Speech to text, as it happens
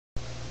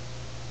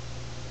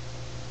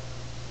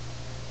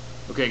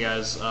Okay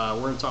guys, we're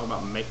going to talk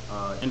about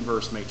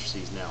inverse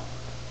matrices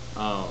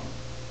now.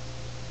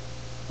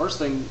 First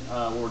thing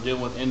when we're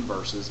dealing with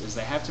inverses is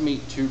they have to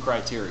meet two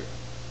criteria.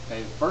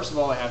 Okay, first of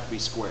all, they have to be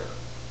square.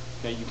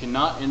 Okay, you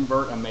cannot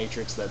invert a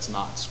matrix that's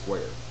not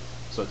square.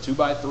 So a 2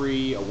 by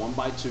 3, a 1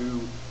 by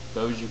 2,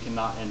 those you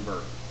cannot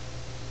invert.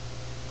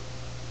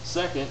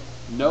 Second,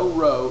 no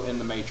row in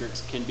the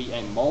matrix can be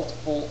a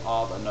multiple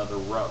of another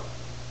row.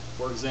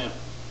 For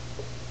example,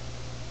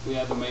 we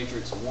have the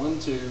matrix 1,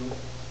 2,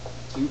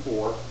 2,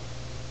 4.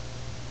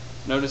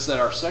 Notice that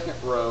our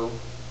second row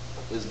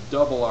is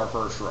double our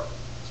first row.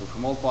 So if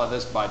we multiply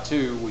this by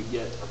 2, we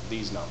get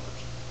these numbers.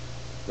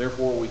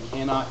 Therefore, we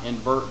cannot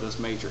invert this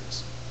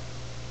matrix.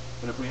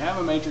 But if we have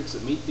a matrix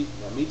that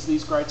meets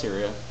these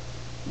criteria,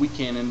 we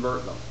can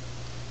invert them.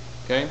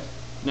 Okay?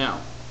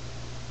 Now,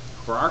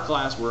 for our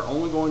class, we're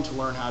only going to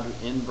learn how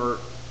to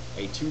invert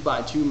a 2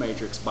 by 2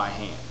 matrix by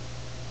hand.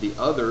 The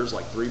others,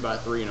 like 3 by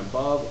 3 and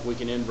above, we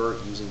can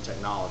invert using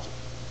technology.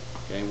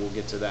 Okay, we'll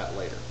get to that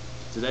later.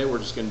 Today we're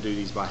just going to do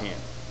these by hand.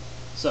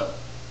 So,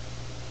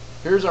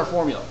 here's our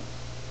formula.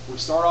 We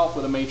start off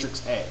with a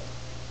matrix A. It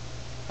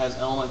has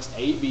elements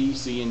A, B,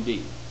 C, and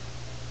D.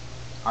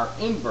 Our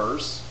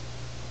inverse,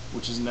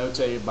 which is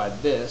notated by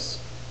this,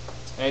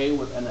 it's A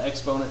with an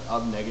exponent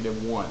of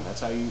 -1.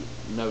 That's how you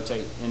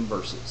notate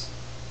inverses.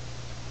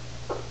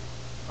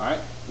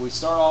 Alright, we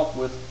start off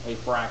with a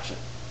fraction.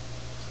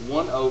 It's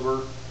 1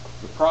 over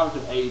the product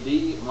of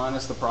AD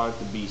minus the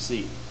product of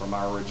BC from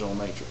our original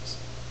matrix.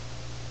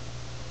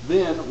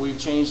 Then we've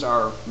changed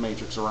our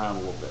matrix around a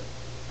little bit.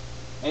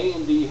 A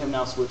and D have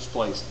now switched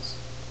places.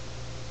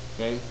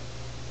 Okay?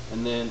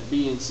 And then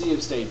B and C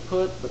have stayed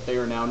put, but they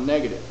are now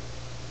negative.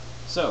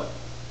 So,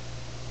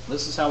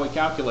 this is how we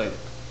calculate it.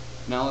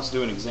 Now let's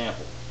do an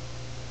example.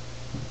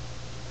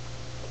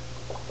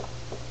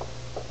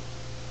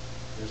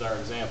 Here's our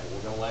example.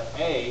 We're going to let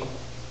A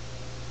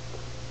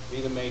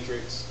be the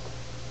matrix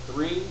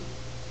 3,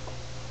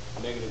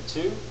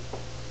 -2,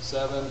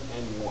 7,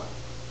 and 1.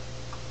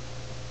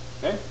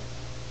 Okay?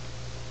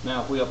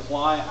 Now if we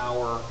apply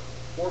our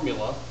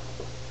formula,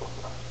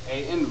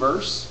 A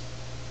inverse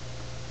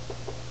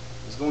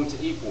is going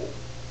to equal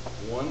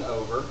 1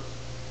 over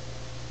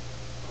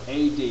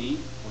AD,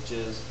 which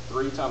is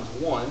 3 times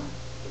 1,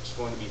 which is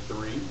going to be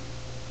 3,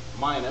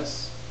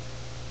 minus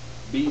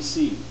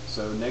BC,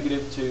 so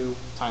 -2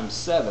 times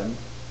 7,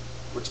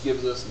 which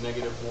gives us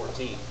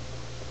 -14.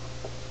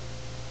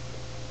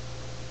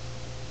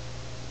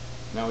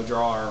 Now we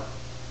draw our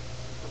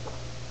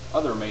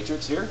other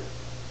matrix here.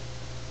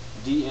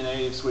 D and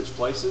A have switched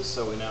places,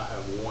 so we now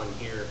have 1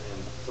 here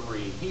and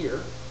 3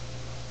 here.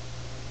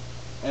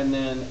 And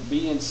then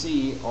B and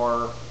C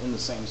are in the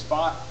same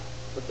spot,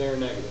 but they're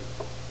negative.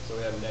 So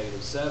we have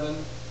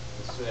 -7.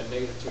 Since we had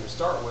 -2 to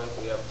start with,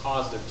 we have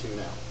 +2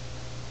 now.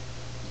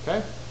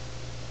 Okay?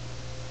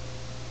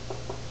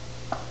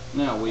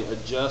 Now we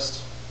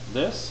adjust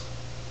this.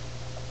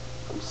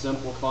 We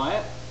simplify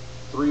it.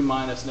 3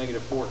 minus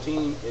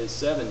 -14 is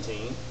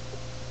 17.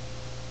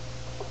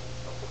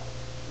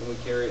 And we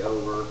carry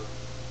over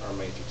our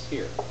matrix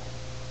here.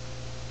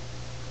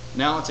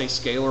 Now it's a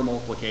scalar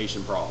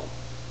multiplication problem.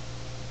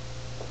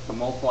 We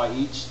multiply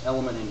each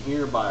element in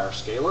here by our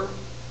scalar,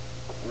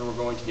 and we're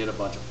going to get a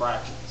bunch of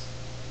fractions.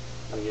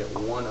 We get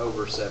 1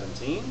 over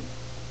 17,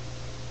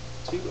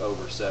 2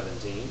 over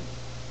 17,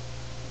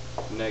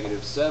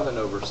 -7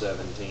 over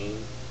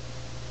 17,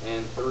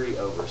 and 3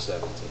 over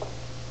 17.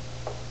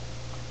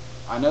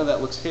 I know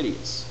that looks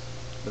hideous,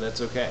 but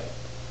that's okay.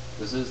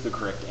 This is the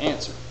correct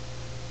answer.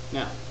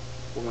 Now,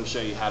 we're going to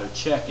show you how to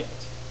check it.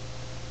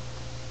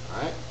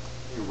 Alright,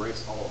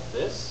 erase all of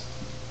this.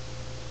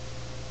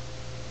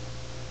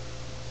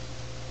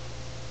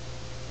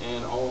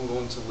 And all I'm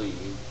going to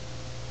leave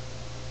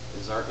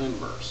is our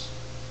inverse.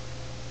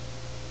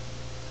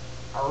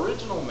 Our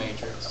original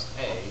matrix,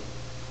 A,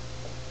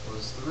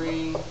 was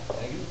 3,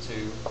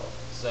 -2,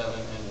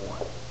 7, and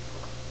 1.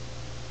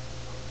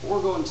 What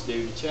we're going to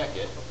do to check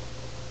it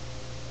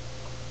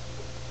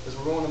is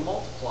we're going to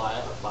multiply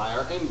it by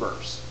our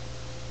inverse.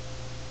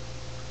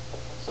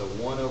 So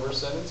 1 over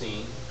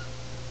 17,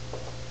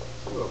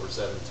 2 over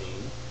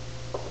 17,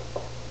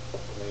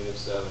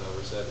 -7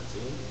 over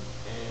 17,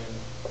 and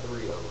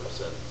 3 over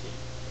 17.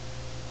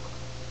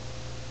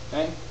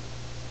 Okay?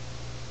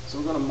 So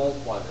we're going to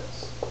multiply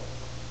this,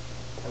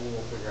 and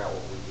we'll figure out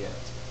what we get.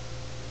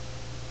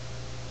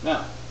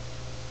 Now,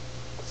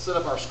 let's set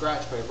up our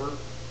scratch paper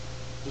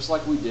just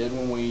like we did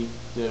when we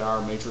did our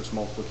matrix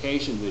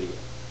multiplication video.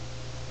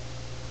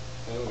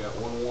 Okay, we got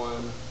 1,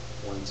 1,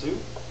 1, 2,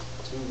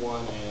 2,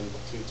 1, and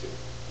 2, 2.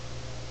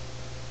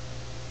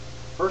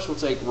 First we'll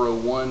take row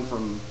 1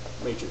 from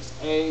matrix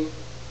A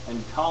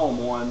and column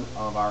 1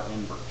 of our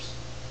inverse.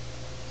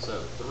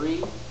 So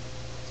 3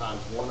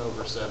 times 1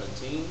 over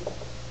 17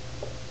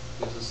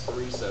 gives us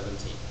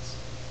 3/17.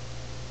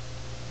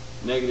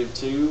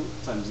 -2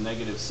 times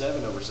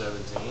 -7 over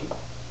 17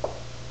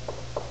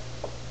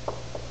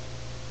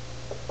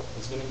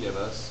 is going to give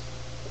us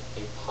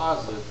a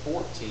positive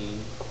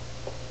 14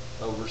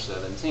 over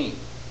 17.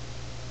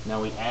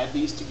 Now we add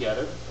these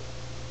together,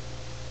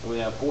 And we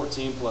have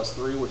 14 plus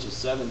 3, which is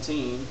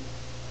 17,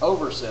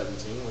 over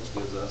 17, which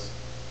gives us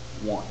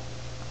 1.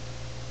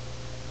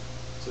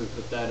 So we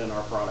put that in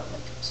our product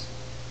matrix.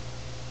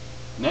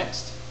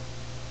 Next,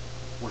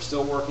 we're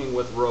still working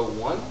with row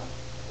 1,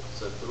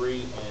 so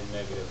 3 and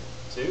negative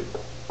 2.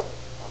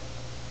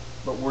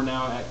 But we're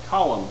now at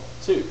column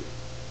 2.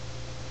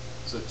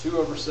 So 2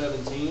 over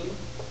 17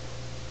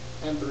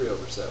 and 3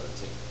 over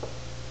 17.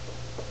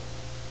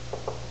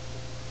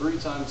 3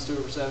 times 2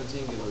 over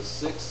 17 gives us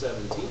 6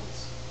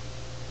 seventeenths.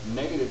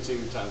 Negative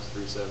 2 times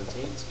 3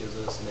 seventeenths gives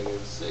us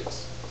negative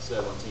 6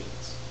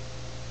 seventeenths.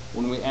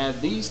 When we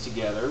add these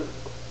together,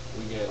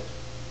 we get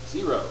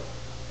 0.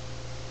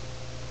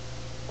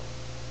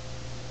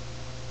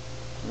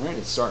 Alright,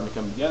 it's starting to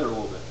come together a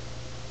little bit.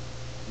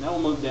 Now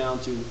we'll move down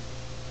to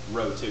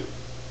row 2.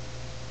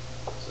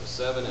 So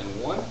 7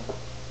 and 1.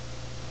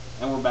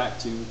 And we're back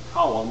to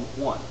column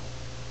 1.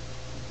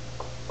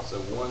 So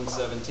 1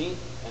 17th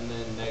and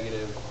then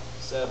negative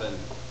 7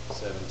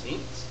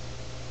 seventeenths.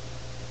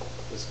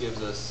 This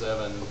gives us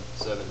 7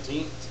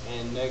 seventeenths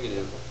and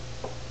negative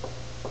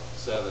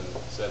 7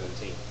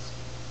 seventeenths.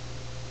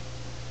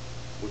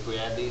 If we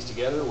add these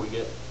together, we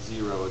get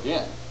 0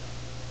 again.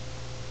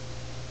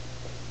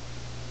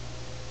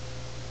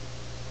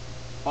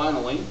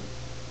 Finally,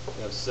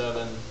 we have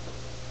 7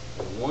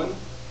 and 1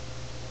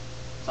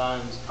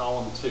 times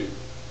column 2.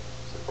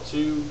 So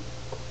 2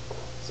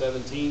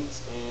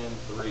 seventeenths and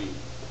 3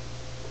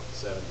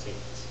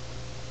 seventeenths.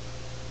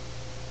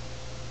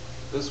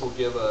 This will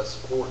give us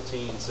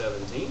 14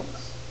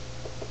 seventeenths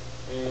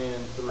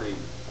and 3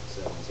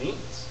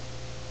 seventeenths.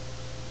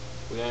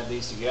 We add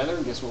these together,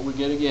 and guess what we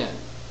get again?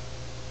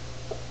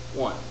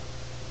 1.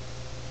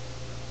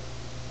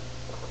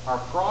 Our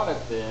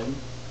product then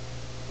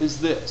is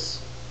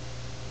this.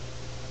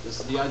 This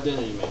is the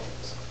identity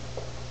matrix.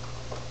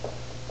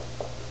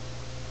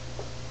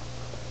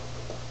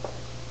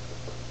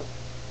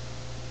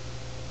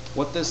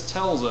 What this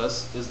tells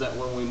us is that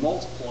when we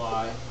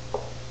multiply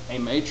a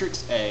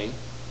matrix A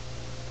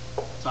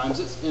times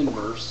its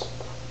inverse,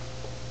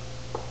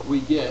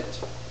 we get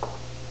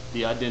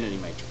the identity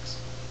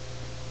matrix.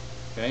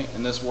 Okay,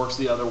 and this works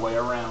the other way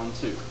around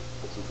too.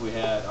 So if we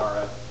had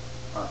our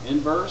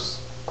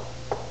inverse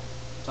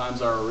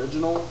times our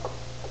original,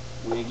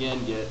 we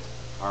again get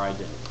our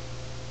identity.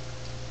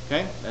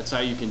 Okay, that's how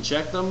you can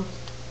check them.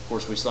 Of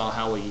course, we saw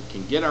how we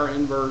can get our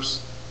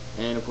inverse,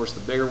 and of course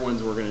the bigger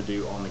ones we're going to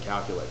do on the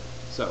calculator.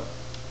 So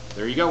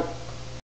there you go.